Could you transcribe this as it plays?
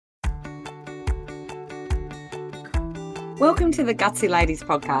Welcome to the Gutsy Ladies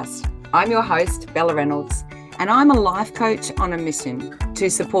podcast. I'm your host, Bella Reynolds, and I'm a life coach on a mission to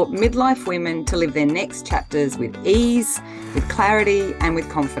support midlife women to live their next chapters with ease, with clarity, and with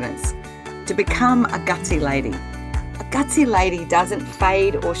confidence. To become a gutsy lady. A gutsy lady doesn't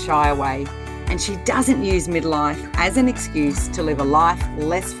fade or shy away, and she doesn't use midlife as an excuse to live a life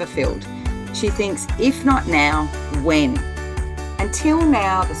less fulfilled. She thinks, if not now, when? Until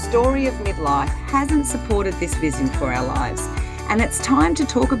now, the story of midlife hasn't supported this vision for our lives, and it's time to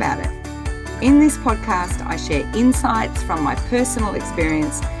talk about it. In this podcast, I share insights from my personal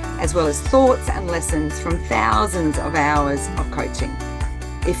experience, as well as thoughts and lessons from thousands of hours of coaching.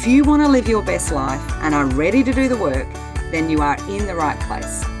 If you want to live your best life and are ready to do the work, then you are in the right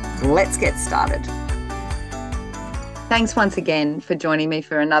place. Let's get started. Thanks once again for joining me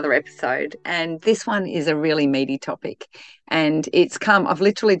for another episode. And this one is a really meaty topic. And I've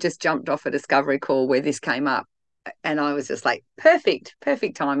literally just jumped off a discovery call where this came up. And I was just like, perfect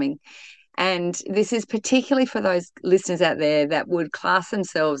timing. And this is particularly for those listeners out there that would class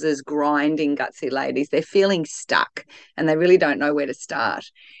themselves as grinding gutsy ladies. They're feeling stuck and they really don't know where to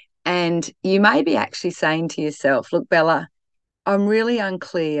start. And you may be actually saying to yourself, look, Bella, I'm really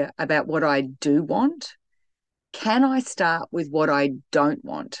unclear about what I do want. Can I start with what I don't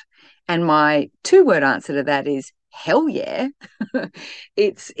want? And my two-word answer to that is hell yeah.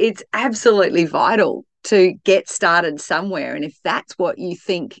 It's absolutely vital to get started somewhere. And if that's what you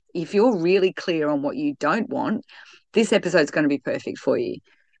think, if you're really clear on what you don't want, this episode's going to be perfect for you,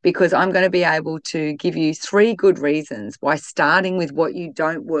 because I'm going to be able to give you 3 good reasons why starting with what you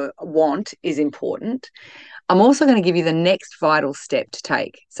don't want is important. I'm also going to give you the next vital step to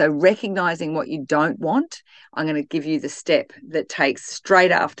take. So recognizing what you don't want, I'm going to give you the step that takes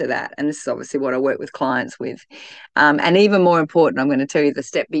straight after that. And this is obviously what I work with clients with. And even more important, I'm going to tell you the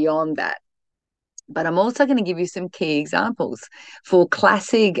step beyond that. But I'm also going to give you some key examples for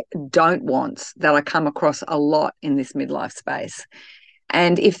classic don't wants that I come across a lot in this midlife space.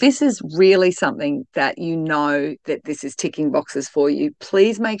 And if this is really something that you know that this is ticking boxes for you,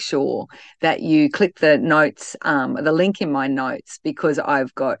 please make sure that you click the notes, the link in my notes, because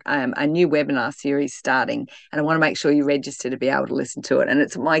I've got a new webinar series starting and I want to make sure you register to be able to listen to it. And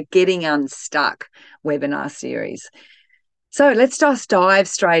it's my Getting Unstuck webinar series. So let's just dive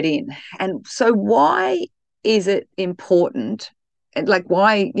straight in. And so why is it important? And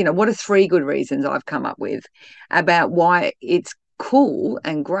why, what are 3 good reasons I've come up with about why it's cool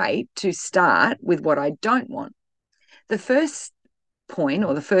and great to start with what I don't want? The first point,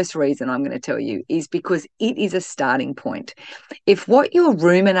 or the first reason I'm going to tell you, is because it is a starting point. If what you're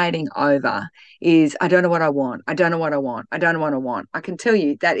ruminating over is, I don't know what I want, I don't know what I want, I don't know what I want, I can tell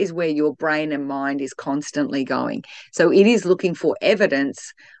you that is where your brain and mind is constantly going. So it is looking for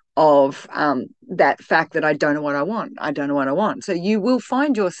evidence of that fact that I don't know what I want, I don't know what I want. So you will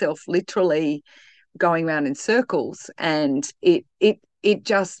find yourself literally going around in circles, and it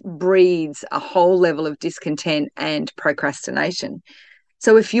just breeds a whole level of discontent and procrastination.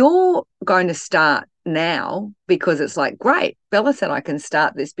 So if you're going to start now because it's like, great, Bella said I can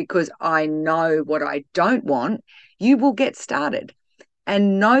start this because I know what I don't want, you will get started.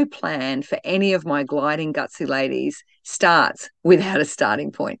 And no plan for any of my gliding gutsy ladies starts without a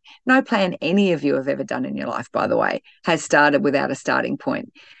starting point. No plan any of you have ever done in your life, by the way, has started without a starting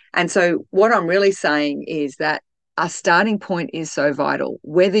point. And so what I'm really saying is that a starting point is so vital,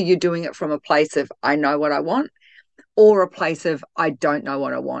 whether you're doing it from a place of I know what I want or a place of I don't know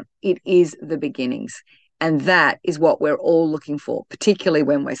what I want. It is the beginnings. And that is what we're all looking for, particularly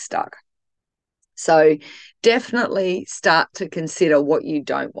when we're stuck. So definitely start to consider what you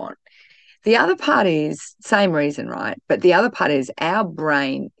don't want. The other part is, same reason, right? But the other part is our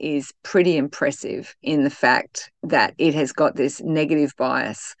brain is pretty impressive in the fact that it has got this negative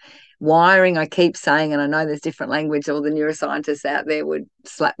bias wiring. I keep saying, and I know there's different language, all the neuroscientists out there would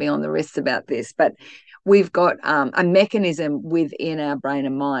slap me on the wrists about this, but we've got a mechanism within our brain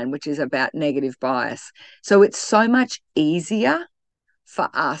and mind, which is about negative bias. So it's so much easier for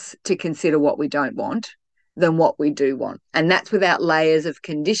us to consider what we don't want than what we do want. And that's without layers of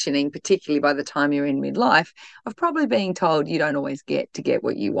conditioning, particularly by the time you're in midlife, of probably being told you don't always get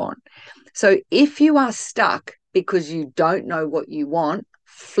what you want. So if you are stuck because you don't know what you want,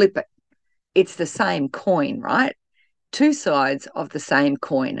 flip it. It's the same coin, right? 2 sides of the same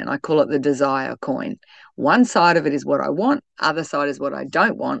coin, and I call it the desire coin. One side of it is what I want, other side is what I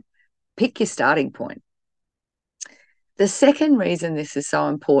don't want. Pick your starting point. The second reason this is so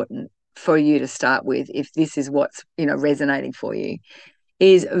important for you to start with, if this is what's resonating for you,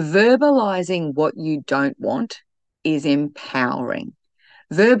 is verbalizing what you don't want is empowering.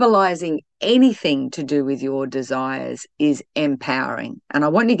 Verbalizing anything to do with your desires is empowering. And I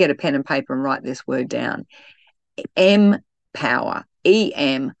want you to get a pen and paper and write this word down. Empower.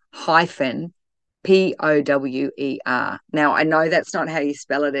 EM-POWER. Now, I know that's not how you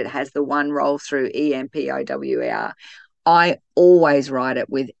spell it. It has the one roll through EMPOWER. I always write it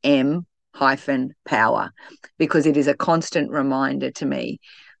with M-power because it is a constant reminder to me.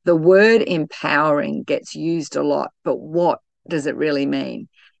 The word empowering gets used a lot, but what does it really mean?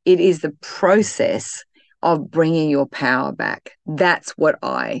 It is the process of bringing your power back. That's what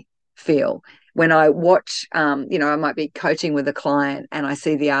I feel. When I watch, I might be coaching with a client and I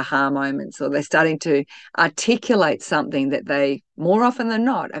see the aha moments, or they're starting to articulate something that they, more often than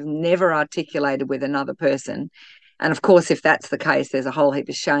not, have never articulated with another person. And of course, if that's the case, there's a whole heap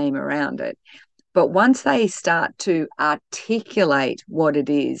of shame around it. But once they start to articulate what it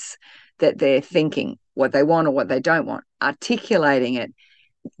is that they're thinking, what they want or what they don't want, articulating it,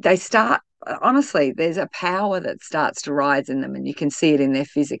 they start, honestly, there's a power that starts to rise in them, and you can see it in their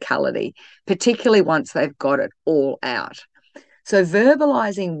physicality, particularly once they've got it all out. So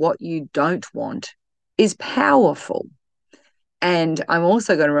verbalizing what you don't want is powerful. And I'm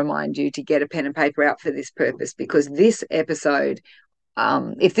also going to remind you to get a pen and paper out for this purpose, because this episode,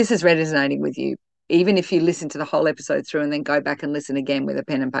 if this is resonating with you, even if you listen to the whole episode through and then go back and listen again with a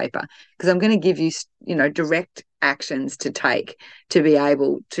pen and paper, because I'm going to give you, direct actions to take to be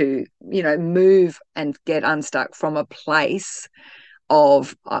able to, move and get unstuck from a place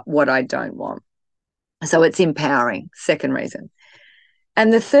of what I don't want. So it's empowering. Second reason.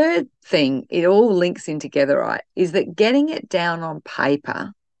 And the third thing, it all links in together, right, is that getting it down on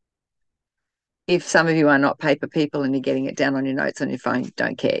paper, if some of you are not paper people and you're getting it down on your notes on your phone,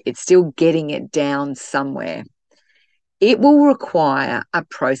 don't care. It's still getting it down somewhere. It will require a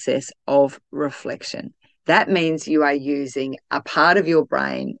process of reflection. That means you are using a part of your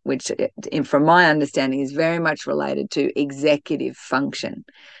brain, which, from my understanding, is very much related to executive function.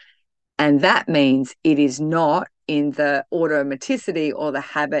 And that means it is not in the automaticity or the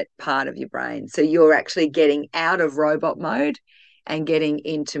habit part of your brain. So you're actually getting out of robot mode and getting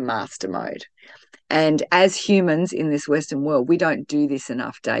into master mode. And as humans in this Western world, we don't do this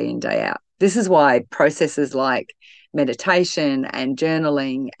enough day in, day out. This is why processes like meditation and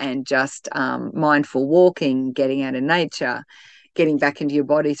journaling and just mindful walking, getting out in nature, getting back into your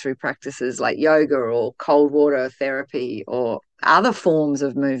body through practices like yoga or cold water therapy or other forms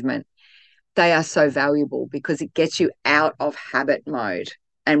of movement, they are so valuable because it gets you out of habit mode.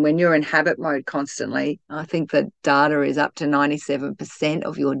 And when you're in habit mode constantly, I think the data is up to 97%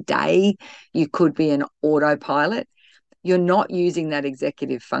 of your day, you could be an autopilot. You're not using that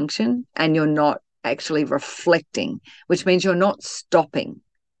executive function and you're not actually reflecting, which means you're not stopping.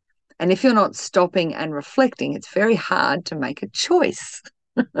 And if you're not stopping and reflecting, it's very hard to make a choice.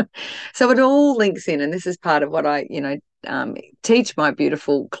 So it all links in. And this is part of what I, teach my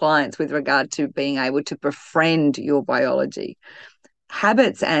beautiful clients with regard to being able to befriend your biology.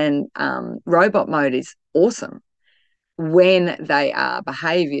 Habits and robot mode is awesome when they are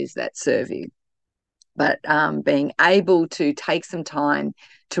behaviors that serve you. But being able to take some time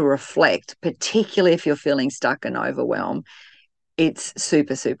to reflect, particularly if you're feeling stuck and overwhelmed, it's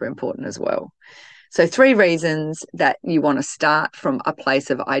super, super important as well. So 3 reasons that you want to start from a place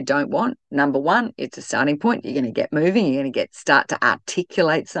of I don't want. Number 1, it's a starting point. You're going to get moving. You're going to start to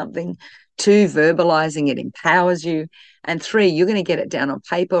articulate something. 2, verbalizing it empowers you. And 3, you're going to get it down on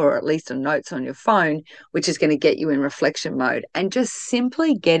paper or at least on notes on your phone, which is going to get you in reflection mode. And just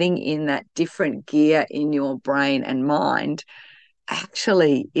simply getting in that different gear in your brain and mind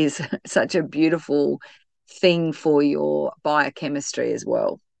actually is such a beautiful thing for your biochemistry as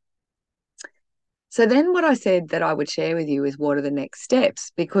well. So then what I said that I would share with you is what are the next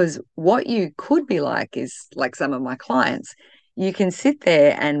steps? Because what you could be like is like some of my clients, you can sit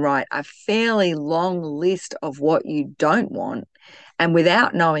there and write a fairly long list of what you don't want. And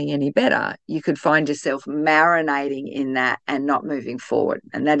without knowing any better, you could find yourself marinating in that and not moving forward.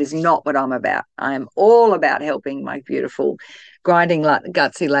 And that is not what I'm about. I am all about helping my beautiful, grinding,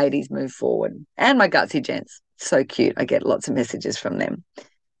 gutsy ladies move forward, and my gutsy gents. So cute. I get lots of messages from them.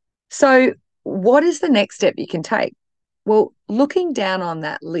 So what is the next step you can take? Well, looking down on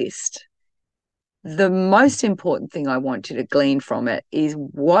that list, the most important thing I want you to glean from it is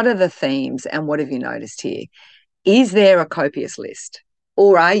what are the themes and what have you noticed here? Is there a copious list?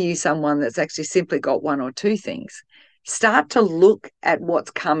 Or are you someone that's actually simply got 1 or 2 things? Start to look at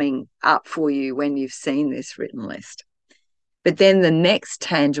what's coming up for you when you've seen this written list. But then the next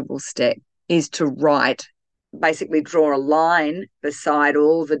tangible step is to write, basically draw a line beside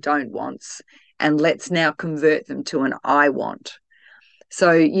all the don't wants, and let's now convert them to an I want.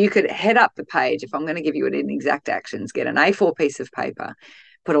 So you could head up the page. If I'm going to give you it in exact actions, get an A4 piece of paper,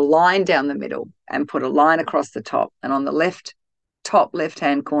 put a line down the middle and put a line across the top. And on the top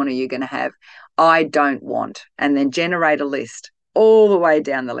left-hand corner, you're going to have I don't want, and then generate a list all the way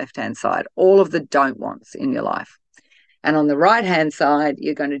down the left-hand side, all of the don't wants in your life. And on the right-hand side,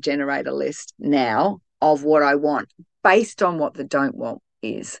 you're going to generate a list now of what I want based on what the don't want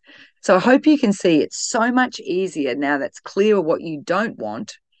is. So I hope you can see it's so much easier now that's clear what you don't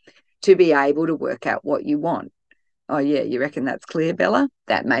want to be able to work out what you want. Oh, yeah, you reckon that's clear, Bella?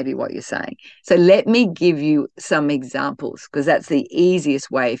 That may be what you're saying. So let me give you some examples, because that's the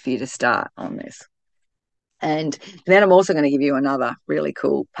easiest way for you to start on this. And then I'm also going to give you another really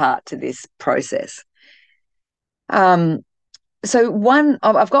cool part to this process. So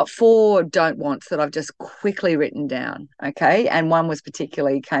I've got 4 don't wants that I've just quickly written down, okay? And one was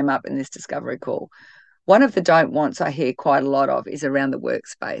particularly came up in this discovery call. One of the don't wants I hear quite a lot of is around the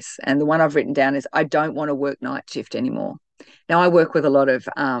workspace. And the one I've written down is I don't want to work night shift anymore. Now, I work with a lot of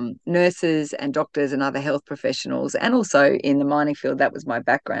nurses and doctors and other health professionals, and also in the mining field, that was my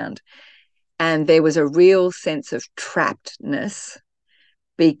background. And there was a real sense of trappedness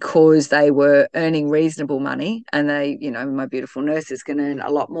because they were earning reasonable money, and they, my beautiful nurses can earn a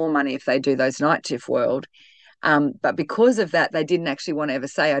lot more money if they do those night shift world. But because of that, they didn't actually want to ever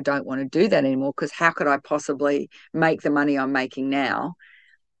say, I don't want to do that anymore, because how could I possibly make the money I'm making now?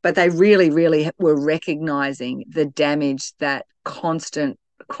 But they really, really were recognizing the damage that constant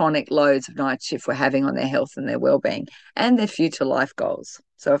chronic loads of night shift were having on their health and their well-being and their future life goals.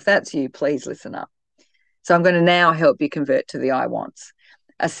 So if that's you, please listen up. So I'm going to now help you convert to the I wants.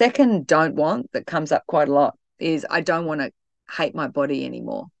 A second don't want that comes up quite a lot is I don't want to hate my body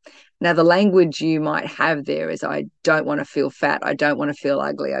anymore. Now, the language you might have there is I don't want to feel fat. I don't want to feel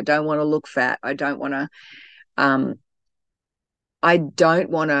ugly. I don't want to look fat. I don't want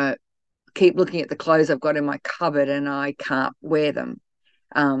to keep looking at the clothes I've got in my cupboard and I can't wear them.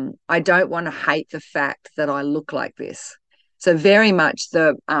 I don't want to hate the fact that I look like this. So very much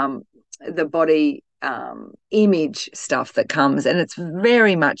the body image stuff that comes, and it's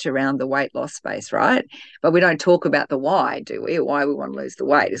very much around the weight loss space, right? But we don't talk about the why, do we? Why we want to lose the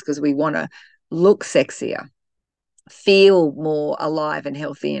weight is because we want to look sexier, feel more alive and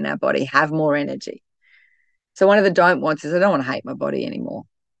healthy in our body, have more energy. So one of the don't wants is I don't want to hate my body anymore.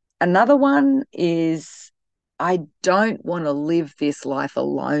 Another one is I don't want to live this life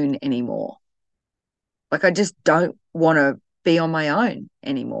alone anymore. Like I just don't want to be on my own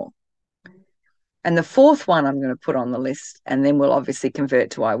anymore. And the fourth one I'm going to put on the list, and then we'll obviously convert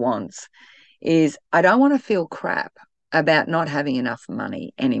to I wants, is I don't want to feel crap about not having enough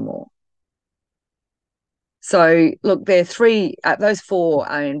money anymore. So look, there are three, those 4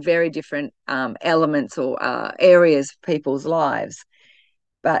 are in very different elements or areas of people's lives,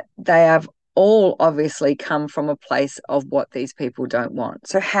 but they have all obviously come from a place of what these people don't want.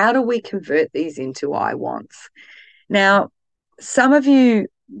 So how do we convert these into I wants? Now, some of you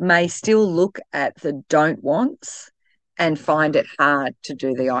may still look at the don't wants and find it hard to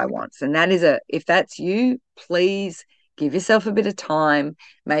do the I wants. And that is if that's you, please give yourself a bit of time,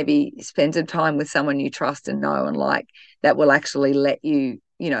 maybe spend some time with someone you trust and know and like that will actually let you,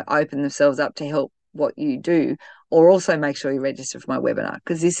 open themselves up to help what you do, or also make sure you register for my webinar,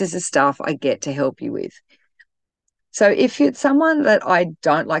 because this is the stuff I get to help you with. So if it's someone that I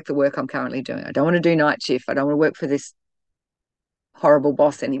don't like the work I'm currently doing, I don't want to do night shift, I don't want to work for this horrible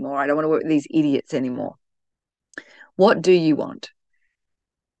boss anymore, I don't want to work with these idiots anymore, what do you want?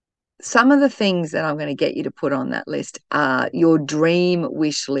 Some of the things that I'm going to get you to put on that list are your dream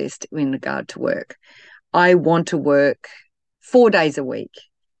wish list in regard to work. I want to work 4 days a week.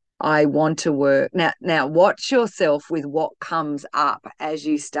 I want to work. Now watch yourself with what comes up as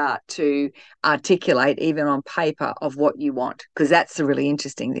you start to articulate, even on paper, of what you want, because that's the really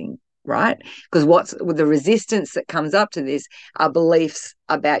interesting thing, right? Because what's with the resistance that comes up to this are beliefs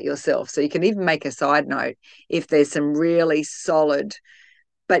about yourself. So you can even make a side note if there's some really solid,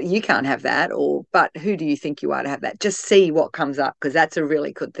 but you can't have that, or but who do you think you are to have that? Just see what comes up, because that's a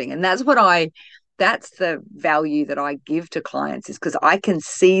really good thing. And that's the value that I give to clients, is because I can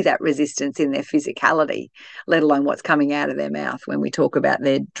see that resistance in their physicality, let alone what's coming out of their mouth when we talk about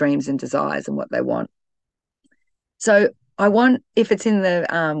their dreams and desires and what they want. So I want, if it's in the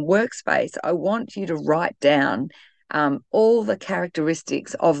workspace, I want you to write down all the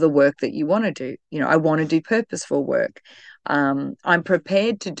characteristics of the work that you want to do. I want to do purposeful work. I'm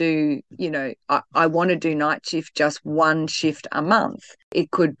prepared to do, I want to do night shift, just one shift a month.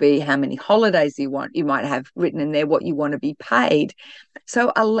 It could be how many holidays you want. You might have written in there what you want to be paid.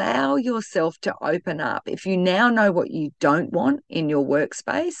 So allow yourself to open up. If you now know what you don't want in your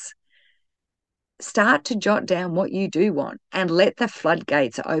workspace, start to jot down what you do want and let the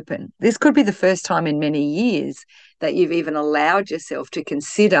floodgates open. This could be the first time in many years that you've even allowed yourself to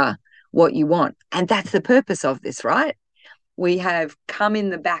consider what you want. And that's the purpose of this, right? We have come in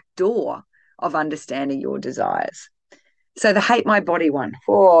the back door of understanding your desires. So the hate my body one,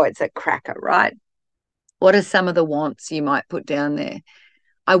 oh, it's a cracker, right? What are some of the wants you might put down there?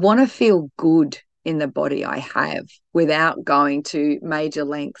 I want to feel good in the body I have without going to major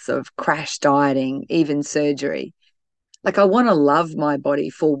lengths of crash dieting, even surgery. Like, I want to love my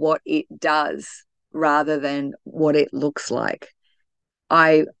body for what it does rather than what it looks like.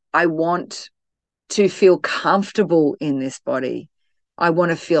 I want to feel comfortable in this body. I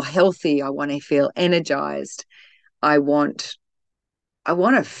want to feel healthy. I want to feel energized. I want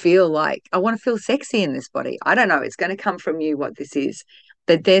to feel sexy in this body. I don't know. It's going to come from you what this is.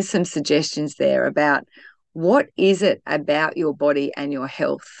 But there's some suggestions there about what is it about your body and your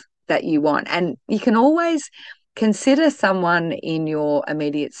health that you want. And you can always consider someone in your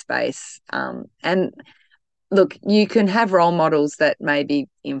immediate space. And look, you can have role models that may be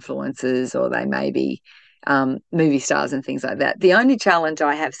influencers or they may be movie stars and things like that. The only challenge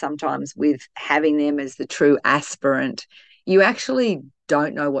I have sometimes with having them as the true aspirant, you actually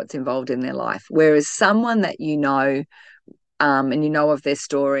don't know what's involved in their life. Whereas someone that you know, and you know of their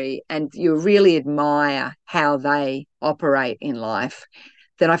story and you really admire how they operate in life,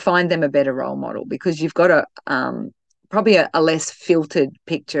 then I find them a better role model because you've got probably a less filtered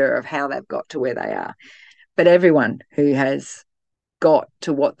picture of how they've got to where they are. But everyone who has got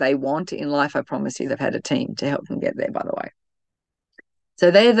to what they want in life, I promise you, they've had a team to help them get there, by the way.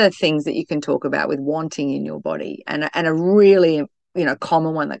 So they're the things that you can talk about with wanting in your body. And a really,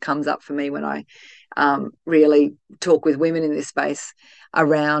 common one that comes up for me when I really talk with women in this space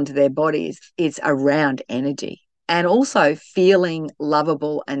around their bodies, it's around energy and also feeling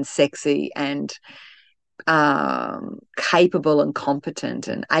lovable and sexy and capable and competent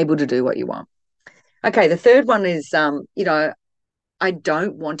and able to do what you want. Okay, the third one is, I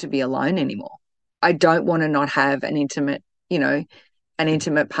don't want to be alone anymore. I don't want to not have an intimate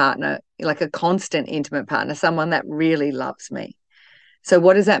partner, like a constant intimate partner, someone that really loves me. So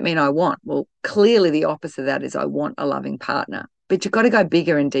what does that mean I want? Well, clearly the opposite of that is I want a loving partner. But you've got to go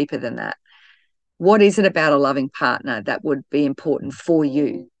bigger and deeper than that. What is it about a loving partner that would be important for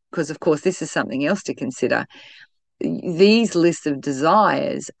you? Because, of course, this is something else to consider. These lists of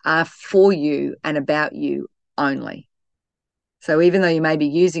desires are for you and about you only. So even though you may be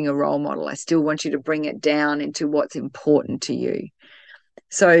using a role model, I still want you to bring it down into what's important to you.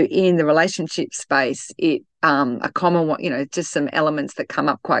 So in the relationship space, a common one, just some elements that come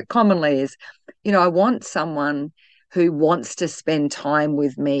up quite commonly is, I want someone who wants to spend time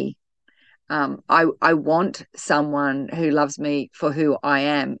with me. I want someone who loves me for who I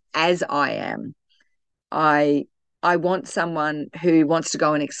am, as I am. I want someone who wants to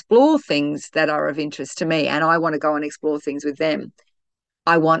go and explore things that are of interest to me, and I want to go and explore things with them.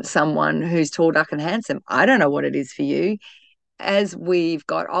 I want someone who's tall, dark, and handsome. I don't know what it is for you. As we've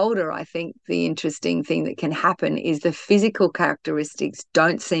got older, I think the interesting thing that can happen is the physical characteristics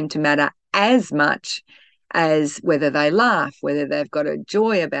don't seem to matter as much as whether they laugh, whether they've got a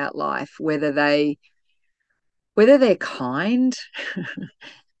joy about life, whether they're kind.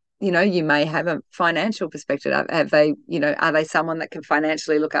 You may have a financial perspective. Are they someone that can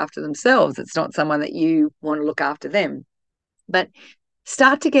financially look after themselves? It's not someone that you want to look after them. But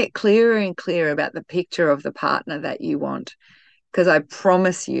start to get clearer and clearer about the picture of the partner that you want. Because I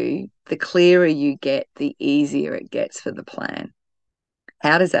promise you, the clearer you get, the easier it gets for the plan.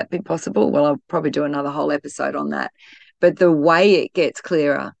 How does that be possible? Well, I'll probably do another whole episode on that. But the way it gets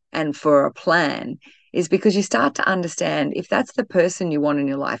clearer and for a plan is because you start to understand if that's the person you want in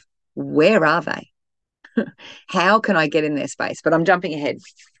your life, where are they? How can I get in their space? But I'm jumping ahead.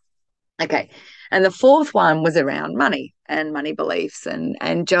 Okay. And the fourth one was around money and money beliefs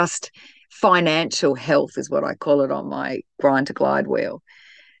and just financial health is what I call it on my grind to glide wheel.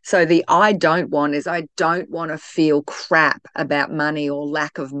 So the I don't want is I don't want to feel crap about money or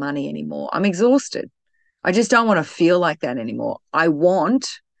lack of money anymore. I'm exhausted. I just don't want to feel like that anymore. I want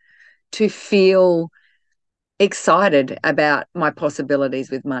to feel excited about my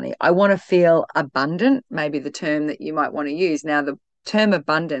possibilities with money. I want to feel abundant, maybe the term that you might want to use. Now, the term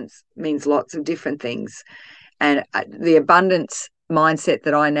abundance means lots of different things. And the abundance mindset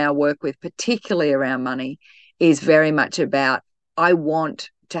that I now work with, particularly around money, is very much about, I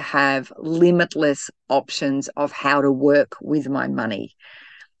want to have limitless options of how to work with my money.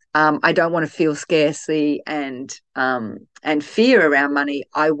 I don't want to feel scarcity and fear around money.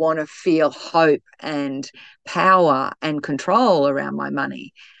 I want to feel hope and power and control around my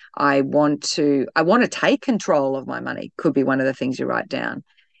money. I want to take control of my money. Could be one of the things you write down.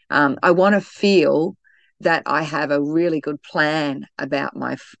 I want to feel that I have a really good plan about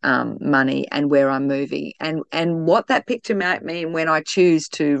my money and where I'm moving, and what that picture might mean when I choose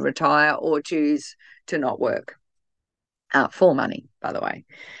to retire or choose to not work for money, by the way.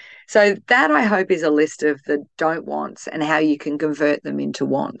 So that, I hope, is a list of the don't wants and how you can convert them into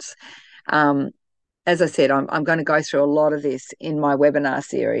wants. As I said, I'm going to go through a lot of this in my webinar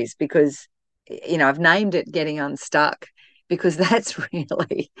series because, I've named it Getting Unstuck, because that's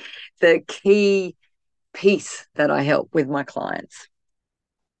really the key piece that I help with my clients.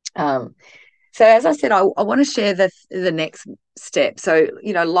 So as I said, I want to share the next step. So,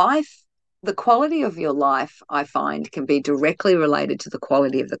 the quality of your life, I find, can be directly related to the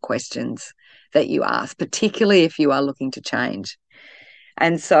quality of the questions that you ask, particularly if you are looking to change.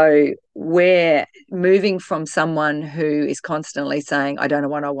 And so we're moving from someone who is constantly saying, I don't know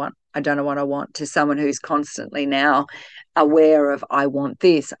what I want, I don't know what I want, to someone who's constantly now aware of, I want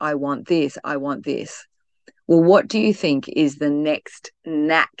this, I want this, I want this. Well, what do you think is the next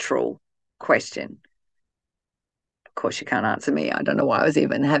natural question? Of course, you can't answer me. I don't know why I was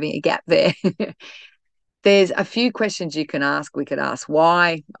even having a gap there. There's a few questions you can ask. We could ask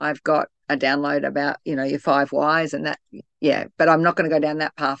why. I've got a download about, your 5 whys and that. Yeah, but I'm not going to go down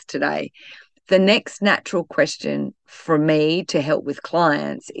that path today. The next natural question for me to help with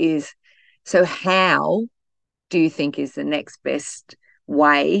clients is, so how do you think is the next best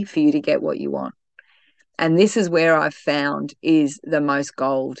way for you to get what you want? And this is where I've found is the most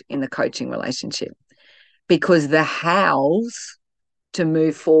gold in the coaching relationship, because the hows to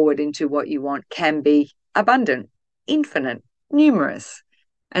move forward into what you want can be abundant, infinite, numerous.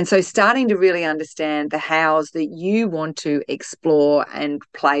 And so starting to really understand the hows that you want to explore and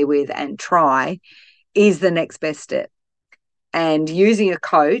play with and try is the next best step. And using a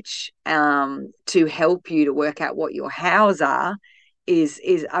coach to help you to work out what your hows are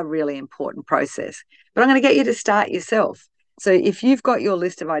is a really important process. But I'm going to get you to start yourself. So if you've got your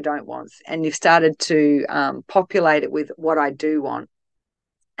list of I don't wants and you've started to populate it with what I do want,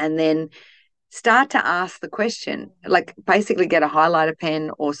 and then start to ask the question, like basically get a highlighter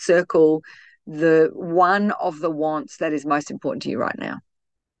pen or circle the one of the wants that is most important to you right now.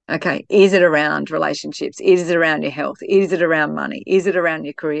 Okay, is it around relationships? Is it around your health? Is it around money? Is it around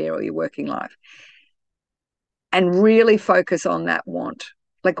your career or your working life? And really focus on that want.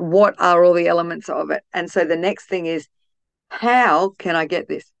 Like, what are all the elements of it? And so the next thing is, how can I get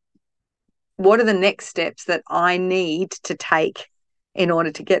this? What are the next steps that I need to take in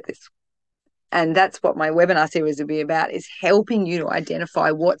order to get this? And that's what my webinar series will be about, is helping you to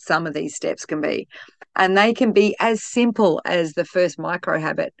identify what some of these steps can be. And they can be as simple as the first micro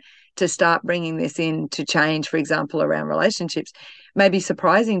habit to start bringing this in to change, for example, around relationships, may be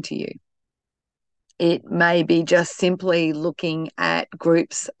surprising to you. It may be just simply looking at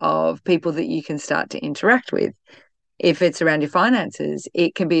groups of people that you can start to interact with. If it's around your finances,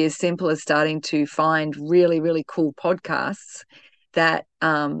 it can be as simple as starting to find really, really cool podcasts that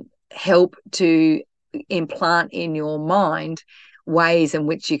help to implant in your mind ways in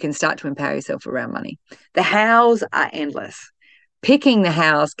which you can start to empower yourself around money. The hows are endless. Picking the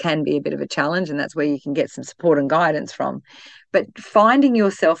hows can be a bit of a challenge, and that's where you can get some support and guidance from. But finding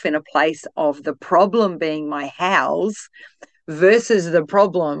yourself in a place of the problem being my hows versus the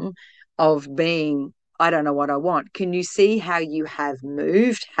problem of being, I don't know what I want. Can you see how you have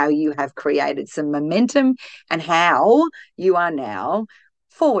moved, how you have created some momentum, and how you are now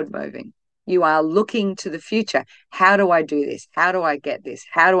forward moving? You are looking to the future. How do I do this? How do I get this?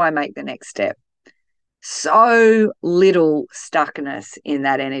 How do I make the next step? So little stuckness in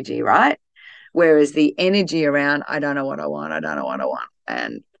that energy, right? Whereas the energy around, I don't know what I want, I don't know what I want.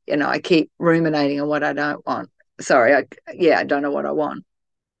 And, I keep ruminating on what I don't want. Sorry, I don't know what I want.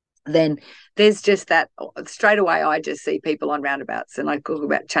 Then there's just that straight away. I just see people on roundabouts, and I talk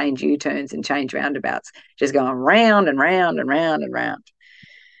about change U-turns and change roundabouts, just going round and round and round and round.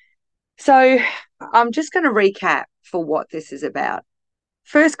 So I'm just going to recap for what this is about.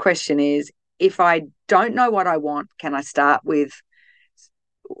 First question is, if I don't know what I want, can I start with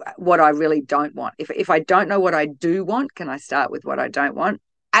what I really don't want? If I don't know what I do want, can I start with what I don't want?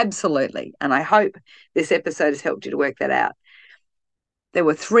 Absolutely. And I hope this episode has helped you to work that out. there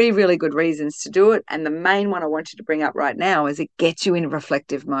were 3 really good reasons to do it. And the main one I want you to bring up right now is it gets you in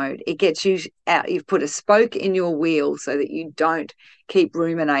reflective mode. It gets you out. You've put a spoke in your wheel so that you don't keep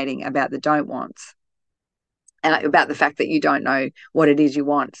ruminating about the don't wants, about the fact that you don't know what it is you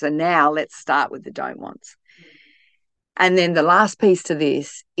want. So now let's start with the don't wants. And then the last piece to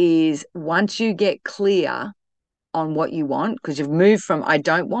this is once you get clear on what you want, because you've moved from I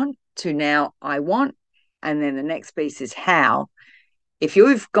don't want to now I want, and then the next piece is how. If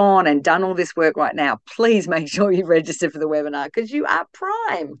you've gone and done all this work right now, please make sure you register for the webinar, because you are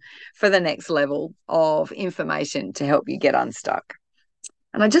prime for the next level of information to help you get unstuck.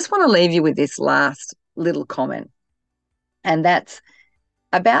 And I just want to leave you with this last little comment, and that's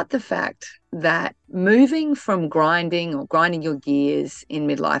about the fact that moving from grinding your gears in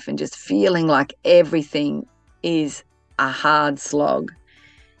midlife and just feeling like everything is a hard slog,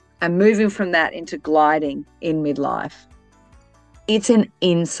 and moving from that into gliding in midlife, it's an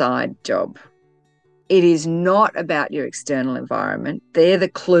inside job. It is not about your external environment. They're the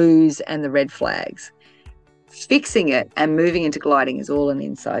clues and the red flags. Fixing it and moving into gliding is all an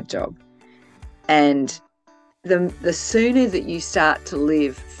inside job. And the sooner that you start to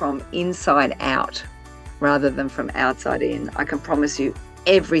live from inside out rather than from outside in, I can promise you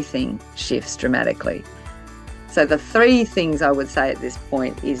everything shifts dramatically. So the 3 things I would say at this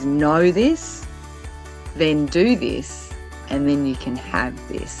point is know this, then do this, and then you can have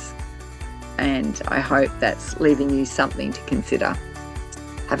this. And I hope that's leaving you something to consider.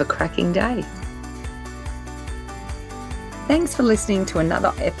 Have a cracking day. Thanks for listening to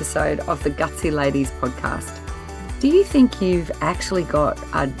another episode of the Gutsy Ladies podcast. Do you think you've actually got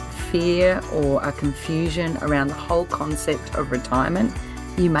a fear or a confusion around the whole concept of retirement?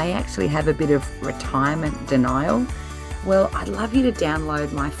 You may actually have a bit of retirement denial. Well, I'd love you to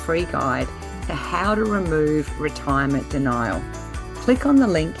download my free guide to how to remove retirement denial. Click on the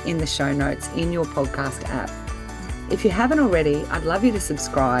link in the show notes in your podcast app. If you haven't already, I'd love you to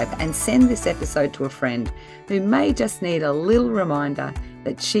subscribe and send this episode to a friend who may just need a little reminder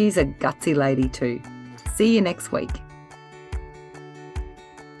that she's a gutsy lady too. See you next week.